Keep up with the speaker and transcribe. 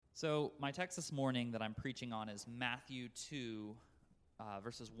So my text this morning that I'm preaching on is Matthew 2,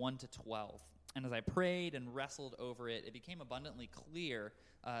 verses 1 to 12. And as I prayed and wrestled over it, it became abundantly clear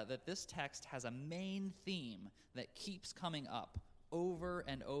that this text has a main theme that keeps coming up over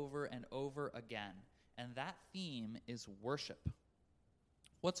and over and over again. And that theme is worship.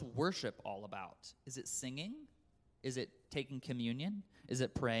 What's worship all about? Is it singing? Is it taking communion? Is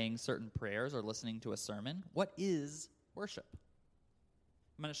it praying certain prayers or listening to a sermon? What is worship?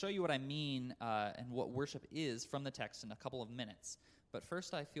 I'm going to show you what I mean and what worship is from the text in a couple of minutes. But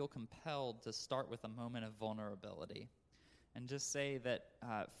first, I feel compelled to start with a moment of vulnerability and just say that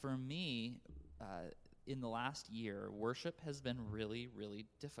for me, in the last year, worship has been really, really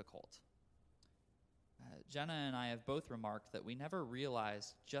difficult. Jenna and I have both remarked that we never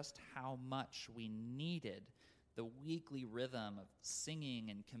realized just how much we needed the weekly rhythm of singing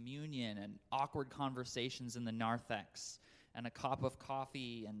and communion and awkward conversations in the narthex and a cup of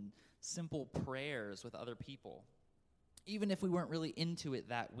coffee and simple prayers with other people. Even if we weren't really into it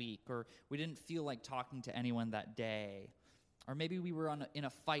that week, or we didn't feel like talking to anyone that day, or maybe we were in a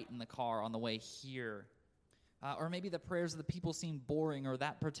fight in the car on the way here, or maybe the prayers of the people seemed boring, or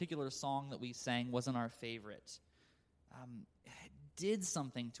that particular song that we sang wasn't our favorite. It did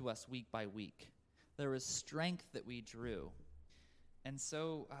something to us week by week. There was strength that we drew. And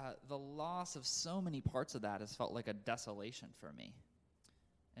so the loss of so many parts of that has felt like a desolation for me.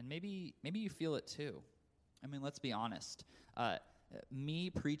 And maybe you feel it too. I mean, let's be honest. Me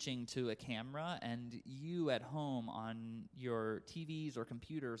preaching to a camera and you at home on your TVs or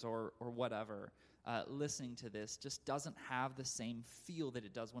computers or whatever, listening to this just doesn't have the same feel that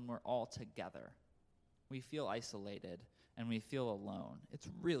it does when we're all together. We feel isolated and we feel alone. It's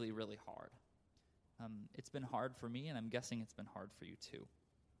really, really hard. It's been hard for me, and I'm guessing it's been hard for you too.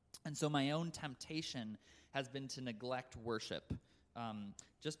 And so my own temptation has been to neglect worship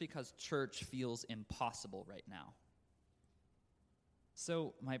just because church feels impossible right now.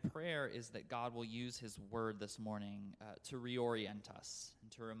 So my prayer is that God will use his word this morning to reorient us and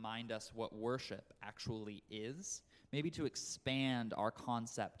to remind us what worship actually is, maybe to expand our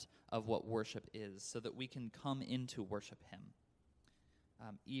concept of what worship is so that we can come into worship him.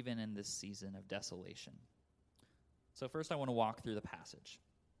 Even in this season of desolation. So first I want to walk through the passage.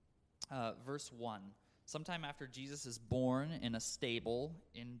 Verse 1, sometime after Jesus is born in a stable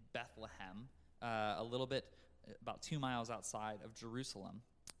in Bethlehem, a little bit, about 2 miles outside of Jerusalem,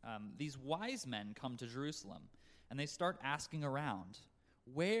 these wise men come to Jerusalem, and they start asking around,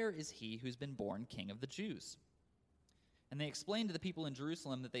 where is he who's been born King of the Jews? And they explain to the people in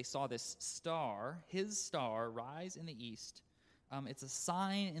Jerusalem that they saw this star, his star, rise in the east. It's a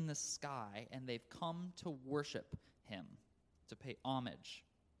sign in the sky, and they've come to worship him, to pay homage.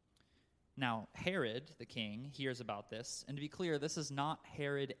 Now, Herod, the king, hears about this, and to be clear, this is not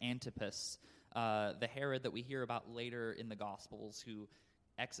Herod Antipas, the Herod that we hear about later in the Gospels, who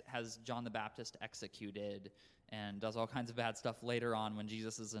has John the Baptist executed and does all kinds of bad stuff later on when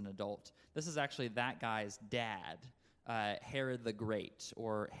Jesus is an adult. This is actually that guy's dad, Herod the Great,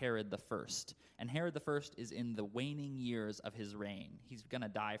 or Herod the First. And Herod the First is in the waning years of his reign. He's going to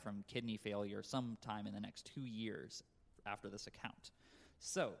die from kidney failure sometime in the next 2 years after this account.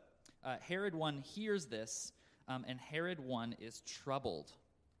 So, Herod I hears this, and Herod I is troubled,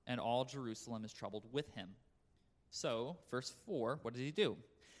 and all Jerusalem is troubled with him. So, verse 4, what does he do?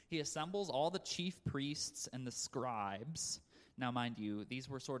 He assembles all the chief priests and the scribes. Now, mind you, these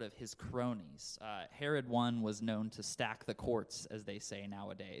were sort of his cronies. Herod I was known to stack the courts, as they say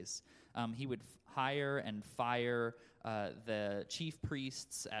nowadays. He would hire and fire the chief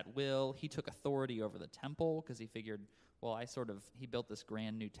priests at will. He took authority over the temple because he figured, well, he built this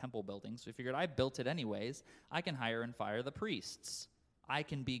grand new temple building, so he figured, I built it anyways. I can hire and fire the priests. I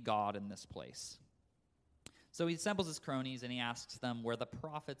can be God in this place. So he assembles his cronies and he asks them where the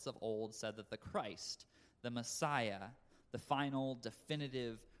prophets of old said that the Christ, the Messiah, the final,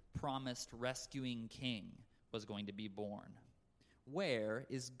 definitive, promised, rescuing king was going to be born. Where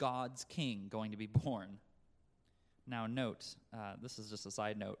is God's king going to be born? Now note, this is just a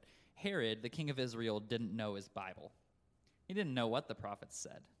side note, Herod, the king of Israel, didn't know his Bible. He didn't know what the prophets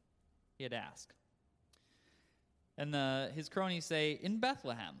said. He had asked. And his cronies say, in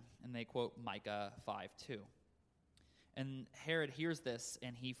Bethlehem, and they quote Micah 5:2. And Herod hears this,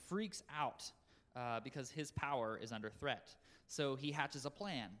 and he freaks out because his power is under threat. So he hatches a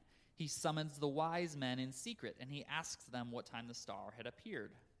plan. He summons the wise men in secret, and he asks them what time the star had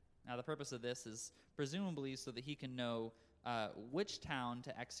appeared. Now, the purpose of this is presumably so that he can know which town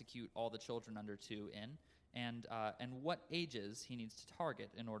to execute all the children under 2 in, and what ages he needs to target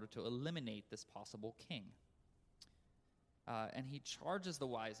in order to eliminate this possible king. and he charges the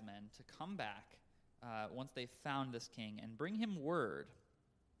wise men to come back once they've found this king and bring him word,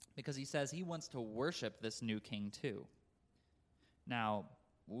 because he says he wants to worship this new king too. Now,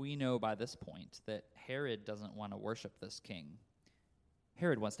 we know by this point that Herod doesn't want to worship this king.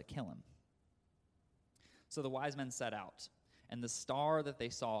 Herod wants to kill him. So the wise men set out, and the star that they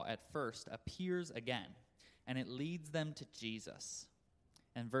saw at first appears again, and it leads them to Jesus.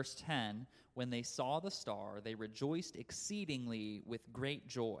 And verse 10, when they saw the star, they rejoiced exceedingly with great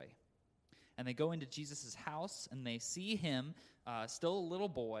joy. And they go into Jesus' house, and they see him, still a little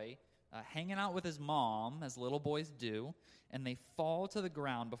boy, hanging out with his mom, as little boys do, and they fall to the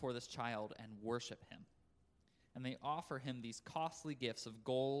ground before this child and worship him. And they offer him these costly gifts of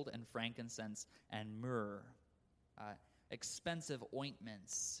gold and frankincense and myrrh, expensive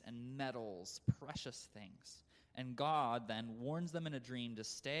ointments and metals, precious things. And God then warns them in a dream to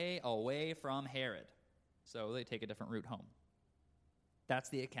stay away from Herod. So they take a different route home. That's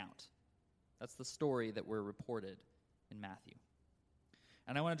the account. That's the story that we're reported in Matthew.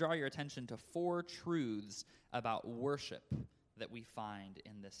 And I want to draw your attention to 4 truths about worship that we find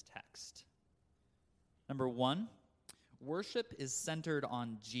in this text. Number 1, worship is centered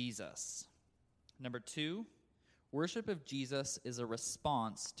on Jesus. Number 2, worship of Jesus is a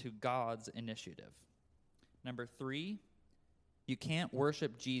response to God's initiative. Number 3, you can't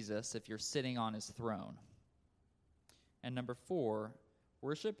worship Jesus if you're sitting on his throne. And number 4,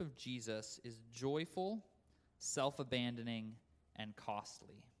 worship of Jesus is joyful, self-abandoning, and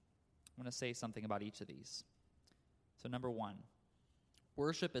costly. I'm going to say something about each of these. So number 1,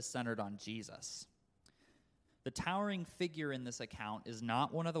 worship is centered on Jesus. The towering figure in this account is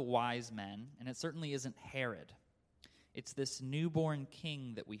not one of the wise men, and it certainly isn't Herod. It's this newborn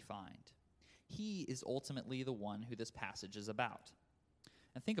king that we find. He is ultimately the one who this passage is about.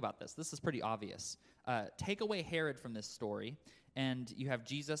 And think about this. This is pretty obvious. Take away Herod from this story, and you have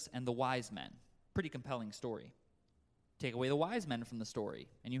Jesus and the wise men. Pretty compelling story. Take away the wise men from the story,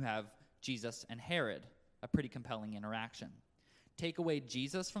 and you have Jesus and Herod. A pretty compelling interaction. Take away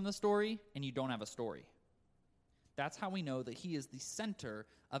Jesus from the story, and you don't have a story. That's how we know that he is the center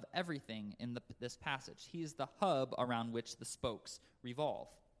of everything in this passage. He is the hub around which the spokes revolve.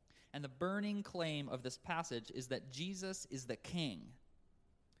 And the burning claim of this passage is that Jesus is the king,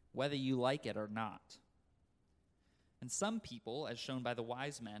 whether you like it or not. And some people, as shown by the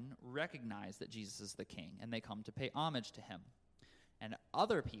wise men, recognize that Jesus is the king, and they come to pay homage to him. And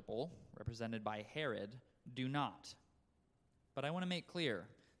other people, represented by Herod, do not. But I want to make clear,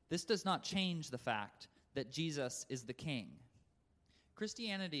 this does not change the fact that Jesus is the king.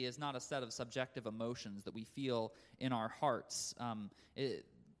 Christianity is not a set of subjective emotions that we feel in our hearts.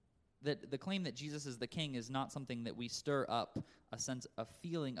 The claim that Jesus is the king is not something that we stir up a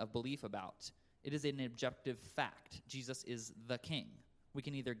feeling of belief about. It is an objective fact. Jesus is the king. We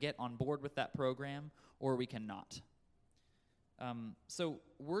can either get on board with that program or we cannot. So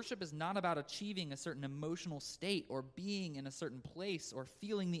worship is not about achieving a certain emotional state or being in a certain place or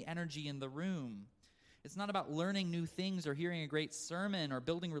feeling the energy in the room. It's not about learning new things or hearing a great sermon or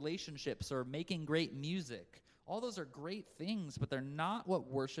building relationships or making great music. All those are great things, but they're not what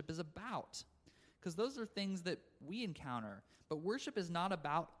worship is about, because those are things that we encounter. But worship is not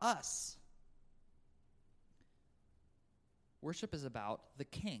about us. Worship is about the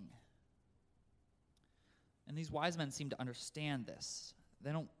king. And these wise men seem to understand this.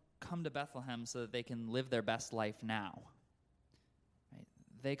 They don't come to Bethlehem so that they can live their best life now. Right?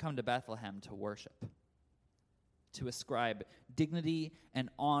 They come to Bethlehem to worship, to ascribe dignity and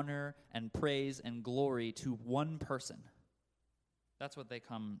honor and praise and glory to one person. That's what they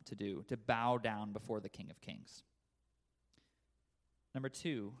come to do, to bow down before the King of Kings. Number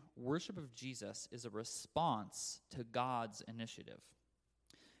 2, worship of Jesus is a response to God's initiative.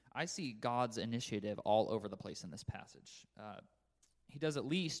 I see God's initiative all over the place in this passage. He does at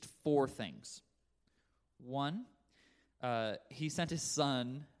least 4 things. 1, he sent his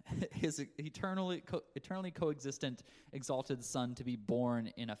son, his eternally coexistent, exalted son, to be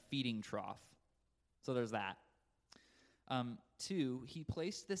born in a feeding trough. So there's that. 2, he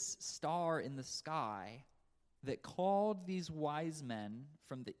placed this star in the sky that called these wise men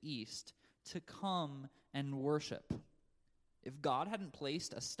from the east to come and worship. If God hadn't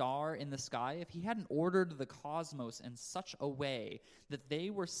placed a star in the sky, if he hadn't ordered the cosmos in such a way that they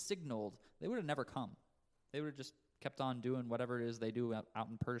were signaled, they would have never come. They would have just kept on doing whatever it is they do out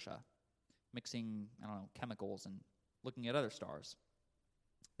in Persia, mixing, chemicals and looking at other stars.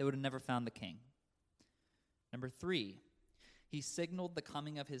 They would have never found the king. Number 3, he signaled the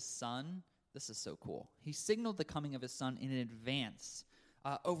coming of his son. This is so cool. He signaled the coming of his son in advance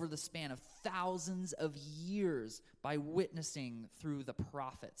over the span of thousands of years by witnessing through the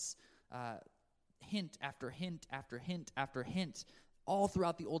prophets. Hint after hint after hint after hint, all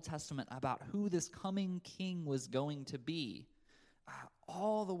throughout the Old Testament about who this coming king was going to be.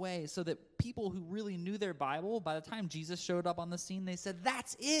 All the way so that people who really knew their Bible, by the time Jesus showed up on the scene, they said,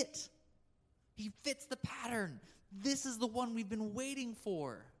 that's it. He fits the pattern. This is the one we've been waiting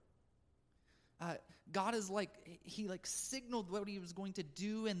for. God is he signaled what he was going to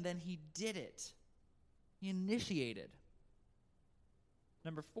do, and then he did it. He initiated.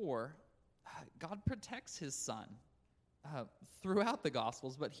 Number 4, God protects his son throughout the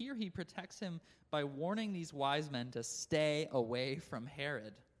Gospels, but here he protects him by warning these wise men to stay away from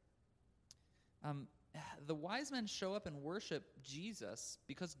Herod. The wise men show up and worship Jesus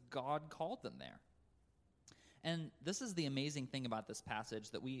because God called them there. And this is the amazing thing about this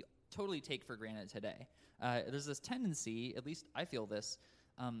passage that we totally take for granted today. There's this tendency, at least I feel this,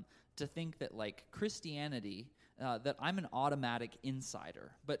 to think that Christianity, that I'm an automatic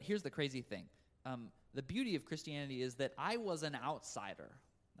insider. But here's the crazy thing. The beauty of Christianity is that I was an outsider.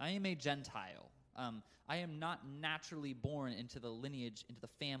 I am a Gentile. I am not naturally born into the lineage, into the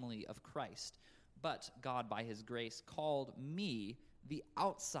family of Christ. But God, by his grace, called me, the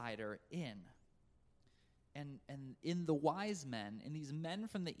outsider, in. And in the wise men, in these men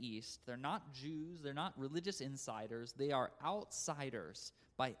from the East, they're not Jews, they're not religious insiders, they are outsiders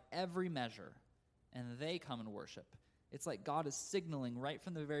by every measure, and they come and worship. It's like God is signaling right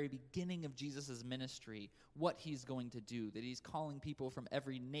from the very beginning of Jesus' ministry what he's going to do, that he's calling people from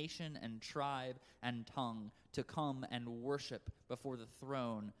every nation and tribe and tongue to come and worship before the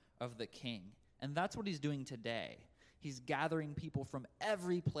throne of the King. And that's what he's doing today. He's gathering people from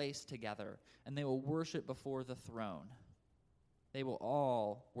every place together, and they will worship before the throne. They will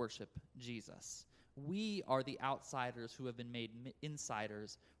all worship Jesus. We are the outsiders who have been made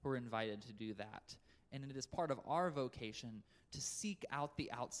insiders who are invited to do that. And it is part of our vocation to seek out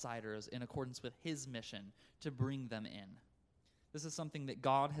the outsiders in accordance with his mission to bring them in. This is something that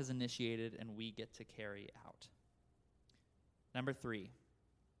God has initiated and we get to carry out. Number 3,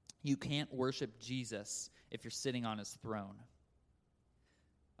 you can't worship Jesus if you're sitting on his throne.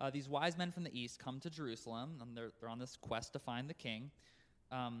 These wise men from the east come to Jerusalem, and they're on this quest to find the king.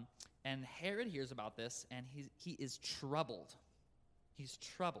 And Herod hears about this, and he is troubled. He's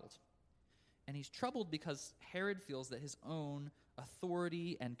troubled. And he's troubled because Herod feels that his own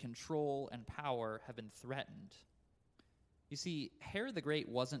authority and control and power have been threatened. You see, Herod the Great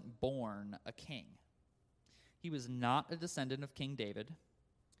wasn't born a king. He was not a descendant of King David.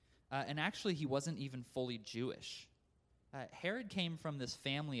 And actually, he wasn't even fully Jewish. Herod came from this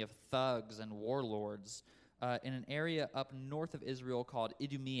family of thugs and warlords in an area up north of Israel called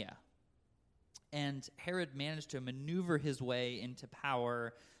Idumea. And Herod managed to maneuver his way into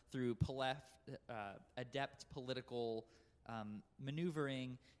power through adept political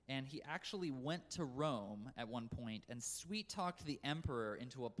maneuvering, and he actually went to Rome at one point and sweet-talked the emperor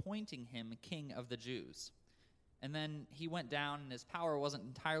into appointing him king of the Jews. And then he went down, and his power wasn't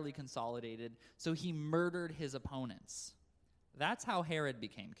entirely consolidated, so he murdered his opponents. That's how Herod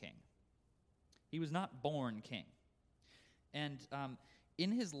became king. He was not born king. And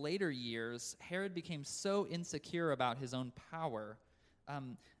in his later years, Herod became so insecure about his own power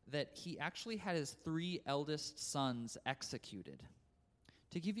that he actually had his 3 eldest sons executed.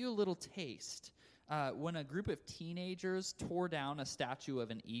 To give you a little taste, when a group of teenagers tore down a statue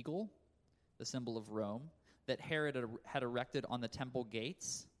of an eagle, the symbol of Rome, that Herod had erected on the temple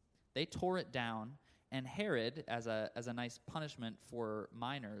gates, they tore it down, and Herod, as a nice punishment for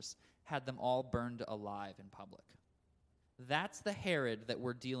minors, had them all burned alive in public. That's the Herod that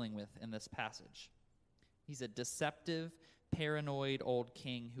we're dealing with in this passage. He's a deceptive, paranoid old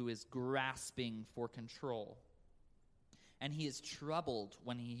king who is grasping for control. And he is troubled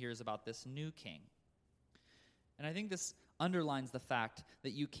when he hears about this new king. And I think this underlines the fact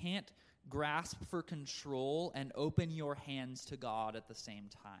that you can't grasp for control and open your hands to God at the same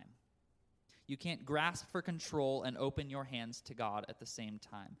time. You can't grasp for control and open your hands to God at the same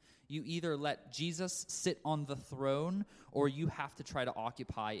time. You either let Jesus sit on the throne, or you have to try to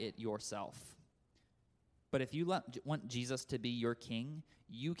occupy it yourself. But if you want Jesus to be your king,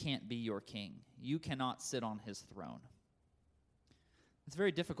 you can't be your king. You cannot sit on his throne. It's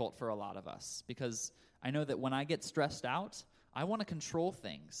very difficult for a lot of us, because I know that when I get stressed out, I want to control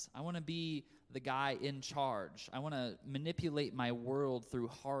things. I want to be the guy in charge. I want to manipulate my world through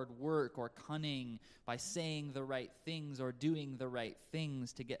hard work or cunning by saying the right things or doing the right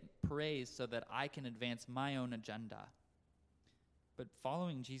things to get praise so that I can advance my own agenda. But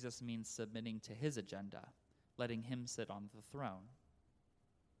following Jesus means submitting to his agenda, letting him sit on the throne.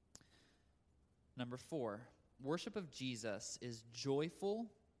 Number 4, worship of Jesus is joyful,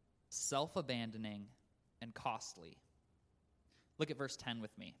 self-abandoning, and costly. Look at verse 10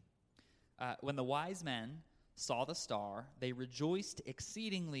 with me. When the wise men saw the star, they rejoiced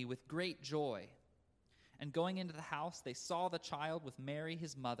exceedingly with great joy. And going into the house, they saw the child with Mary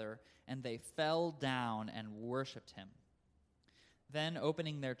his mother, and they fell down and worshipped him. Then,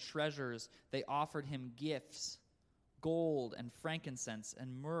 opening their treasures, they offered him gifts, gold and frankincense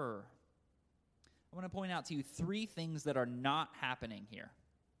and myrrh. I want to point out to you 3 things that are not happening here.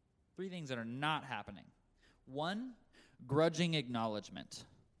 3 things that are not happening. 1, grudging acknowledgement.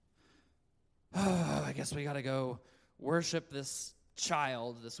 I guess we got to go worship this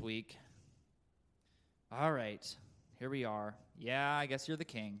child this week. All right, here we are. Yeah, I guess you're the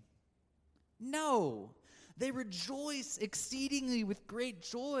king. No, they rejoice exceedingly with great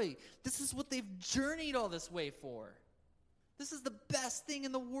joy. This is what they've journeyed all this way for. This is the best thing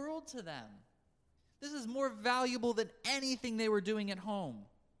in the world to them. This is more valuable than anything they were doing at home.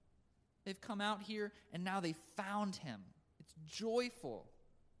 They've come out here, and now they found him. It's joyful.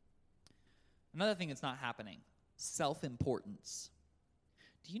 Another thing that's not happening, self-importance.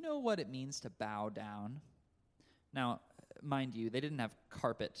 Do you know what it means to bow down? Now, mind you, they didn't have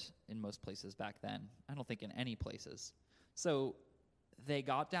carpet in most places back then. I don't think in any places. So they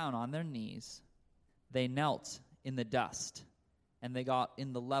got down on their knees, they knelt in the dust, and they got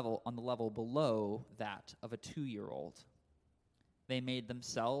on the level below that of a 2-year-old. They made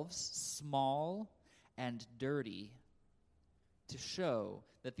themselves small and dirty to show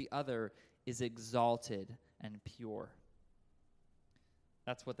that the other is exalted and pure.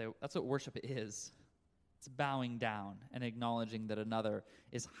 That's what worship is. It's bowing down and acknowledging that another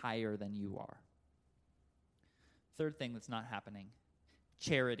is higher than you are. Third thing that's not happening,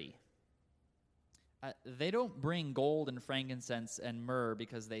 charity. They don't bring gold and frankincense and myrrh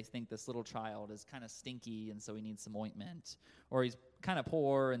because they think this little child is kind of stinky and so he needs some ointment. Or he's kind of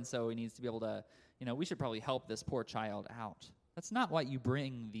poor and so he needs to be able to, we should probably help this poor child out. That's not why you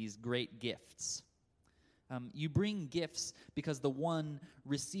bring these great gifts. You bring gifts because the one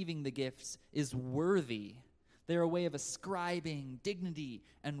receiving the gifts is worthy. They're a way of ascribing dignity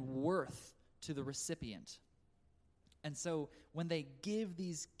and worth to the recipient. And so when they give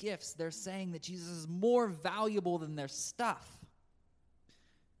these gifts, they're saying that Jesus is more valuable than their stuff.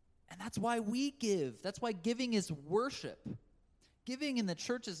 And that's why we give. That's why giving is worship. Giving in the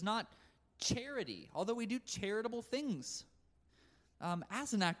church is not charity, although we do charitable things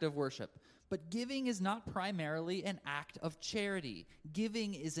as an act of worship. But giving is not primarily an act of charity.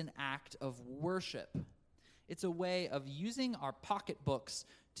 Giving is an act of worship. It's a way of using our pocketbooks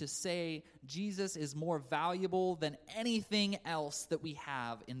to say Jesus is more valuable than anything else that we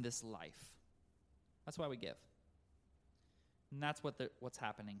have in this life. That's why we give. And that's what's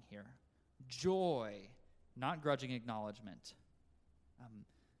happening here. Joy, not grudging acknowledgement.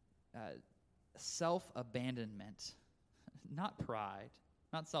 Self-abandonment, not pride,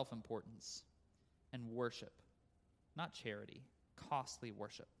 not self-importance. And worship, not charity, costly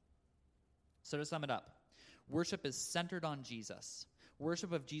worship. So to sum it up, worship is centered on Jesus.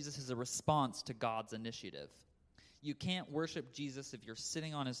 Worship of Jesus is a response to God's initiative. You can't worship Jesus if you're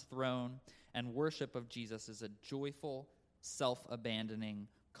sitting on his throne, and worship of Jesus is a joyful, self-abandoning,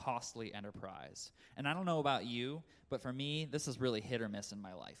 costly enterprise. And I don't know about you, but for me, this is really hit or miss in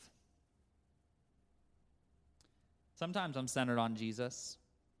my life. Sometimes I'm centered on Jesus.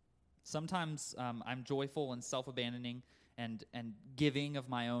 Sometimes I'm joyful and self-abandoning and giving of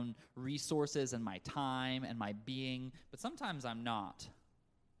my own resources and my time and my being, but sometimes I'm not.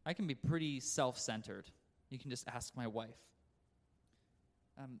 I can be pretty self-centered. You can just ask my wife.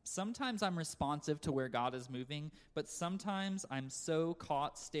 Sometimes I'm responsive to where God is moving, but sometimes I'm so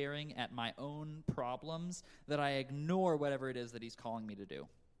caught staring at my own problems that I ignore whatever it is that he's calling me to do.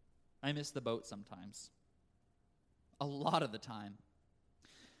 I miss the boat sometimes. A lot of the time.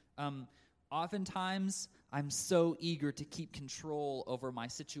 Oftentimes, I'm so eager to keep control over my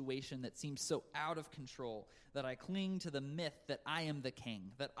situation that seems so out of control that I cling to the myth that I am the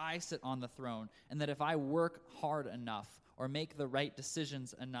king, that I sit on the throne, and that if I work hard enough or make the right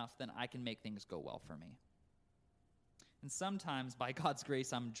decisions enough, then I can make things go well for me. And sometimes, by God's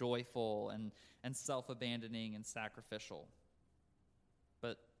grace, I'm joyful and self-abandoning and sacrificial.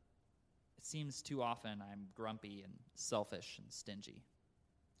 But it seems too often I'm grumpy and selfish and stingy.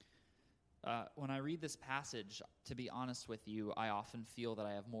 When I read this passage, to be honest with you, I often feel that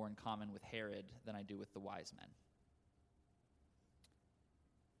I have more in common with Herod than I do with the wise men.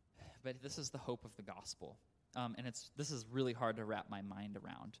 But this is the hope of the gospel. And this is really hard to wrap my mind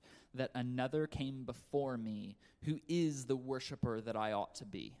around, that another came before me who is the worshiper that I ought to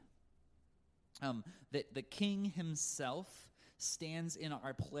be. that the King himself stands in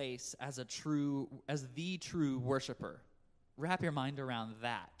our place as the true worshiper. Wrap your mind around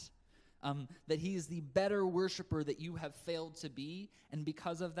that. That he is the better worshiper that you have failed to be, and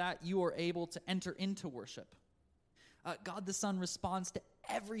because of that, you are able to enter into worship. God the Son responds to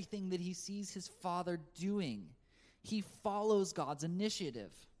everything that he sees his Father doing. He follows God's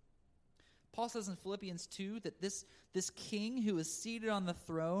initiative. Paul says in Philippians 2 that this king who is seated on the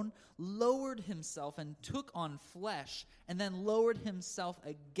throne lowered himself and took on flesh, and then lowered himself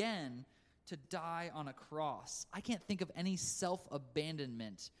again to die on a cross. I can't think of any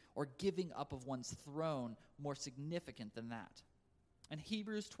self-abandonment or giving up of one's throne more significant than that. And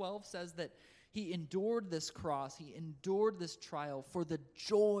Hebrews 12 says that he endured this cross, he endured this trial for the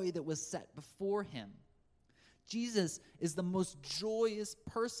joy that was set before him. Jesus is the most joyous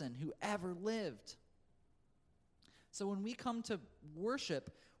person who ever lived. So when we come to worship,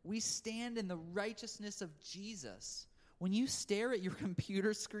 we stand in the righteousness of Jesus. When you stare at your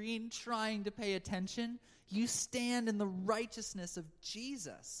computer screen trying to pay attention, you stand in the righteousness of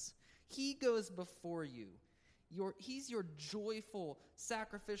Jesus. He goes before you. He's your joyful,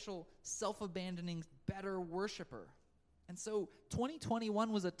 sacrificial, self-abandoning, better worshiper. And so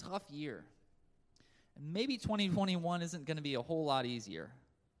 2021 was a tough year. And maybe 2021 isn't going to be a whole lot easier.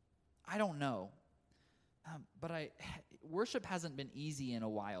 I don't know. But worship hasn't been easy in a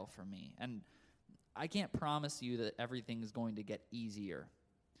while for me. And I can't promise you that everything is going to get easier.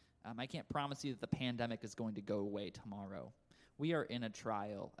 I can't promise you that the pandemic is going to go away tomorrow. We are in a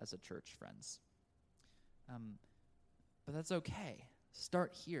trial as a church, friends. But that's okay.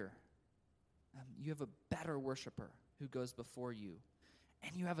 Start here. You have a better worshiper who goes before you.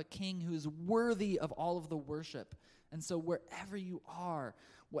 And you have a king who is worthy of all of the worship. And so wherever you are,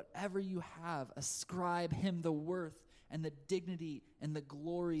 whatever you have, ascribe him the worth and the dignity and the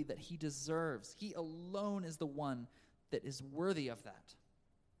glory that he deserves. He alone is the one that is worthy of that.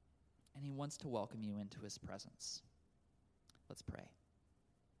 And he wants to welcome you into his presence. Let's pray.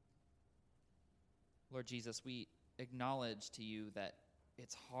 Lord Jesus, we acknowledge to you that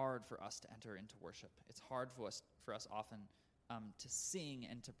it's hard for us to enter into worship. It's hard for us often to sing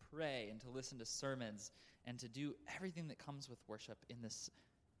and to pray and to listen to sermons and to do everything that comes with worship in this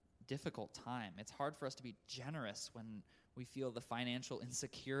difficult time. It's hard for us to be generous when we feel the financial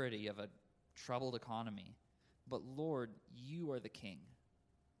insecurity of a troubled economy. But Lord, you are the King.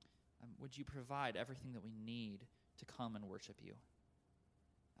 Would you provide everything that we need to come and worship you?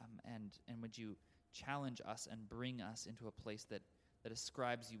 And would you challenge us and bring us into a place that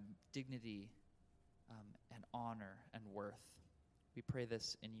ascribes you dignity and honor and worth? We pray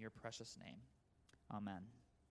this in your precious name. Amen.